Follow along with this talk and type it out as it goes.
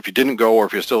if you didn't go or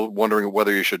if you're still wondering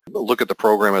whether you should look at the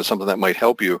program as something that might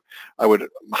help you, I would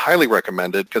highly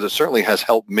recommend it because it certainly has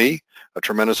helped me a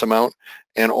tremendous amount.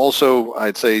 And also,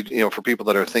 I'd say, for people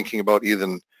that are thinking about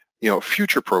even,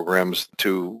 future programs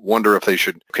to wonder if they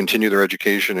should continue their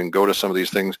education and go to some of these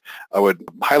things, I would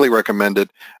highly recommend it.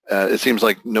 It seems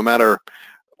like no matter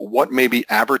what may be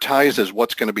advertised as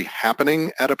what's going to be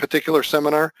happening at a particular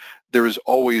seminar, there is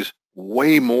always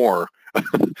way more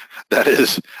that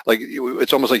is like,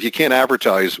 it's almost like you can't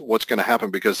advertise what's going to happen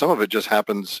because some of it just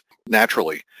happens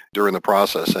naturally during the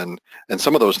process. And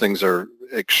some of those things are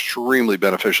extremely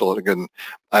beneficial. Again,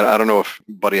 I don't know if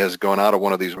anybody has gone out of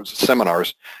one of these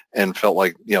seminars and felt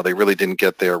like, they really didn't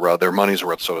get their money's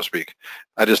worth, so to speak.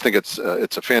 I just think it's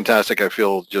a fantastic, I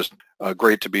feel just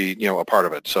great to be, a part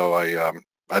of it. So I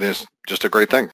think it's just a great thing.